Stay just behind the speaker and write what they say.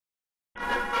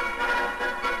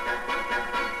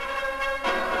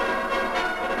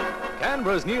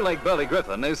Canberra's new Lake Burley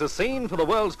Griffin is a scene for the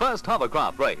world's first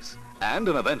hovercraft race, and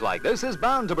an event like this is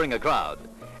bound to bring a crowd.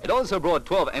 It also brought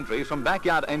 12 entries from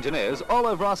backyard engineers all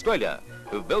over Australia,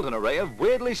 who've built an array of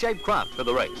weirdly shaped craft for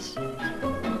the race.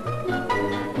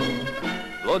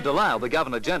 Lord Delisle, the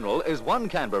Governor-General, is one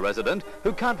Canberra resident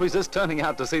who can't resist turning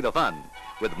out to see the fun.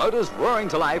 With motors roaring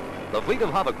to life, the fleet of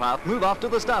hovercraft move off to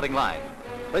the starting line.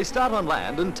 They start on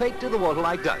land and take to the water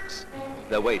like ducks.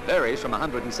 Their weight varies from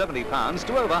 170 pounds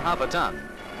to over half a ton,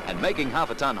 and making half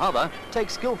a ton hover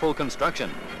takes skillful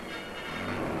construction.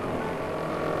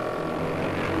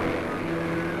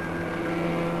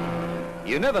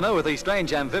 You never know with these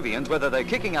strange amphibians whether they're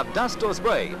kicking up dust or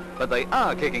spray, but they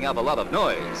are kicking up a lot of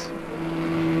noise.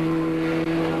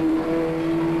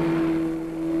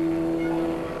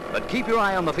 But keep your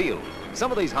eye on the field.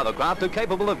 Some of these hovercraft are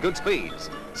capable of good speeds.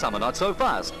 Some are not so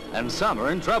fast, and some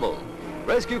are in trouble.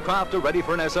 Rescue craft are ready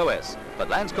for an SOS, but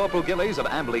Lance Corporal Gillies of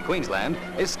Amberley, Queensland,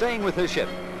 is staying with his ship.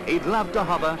 He'd love to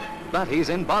hover, but he's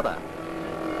in bother.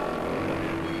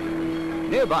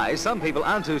 Nearby, some people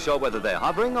aren't too sure whether they're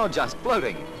hovering or just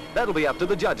floating. That'll be up to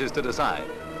the judges to decide.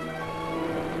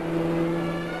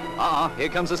 Here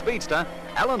comes a speedster.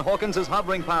 Alan Hawkins is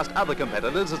hovering past other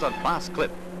competitors at a fast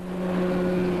clip.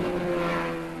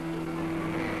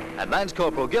 And Lance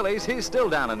Corporal Gillies, he's still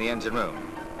down in the engine room.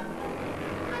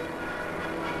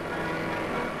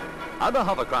 Other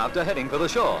hovercraft are heading for the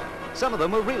shore. Some of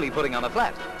them are really putting on a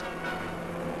flat.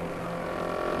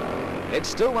 It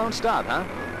still won't start, huh?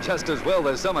 Just as well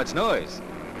there's so much noise.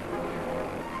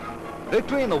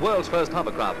 Victory in the world's first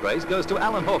hovercraft race goes to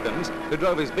Alan Hawkins, who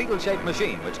drove his beetle-shaped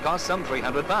machine, which cost some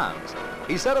 300 pounds.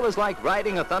 He said it was like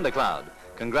riding a thundercloud.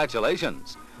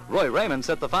 Congratulations. Roy Raymond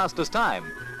set the fastest time,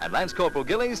 and Lance Corporal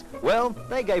Gillies, well,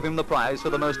 they gave him the prize for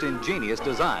the most ingenious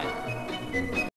design.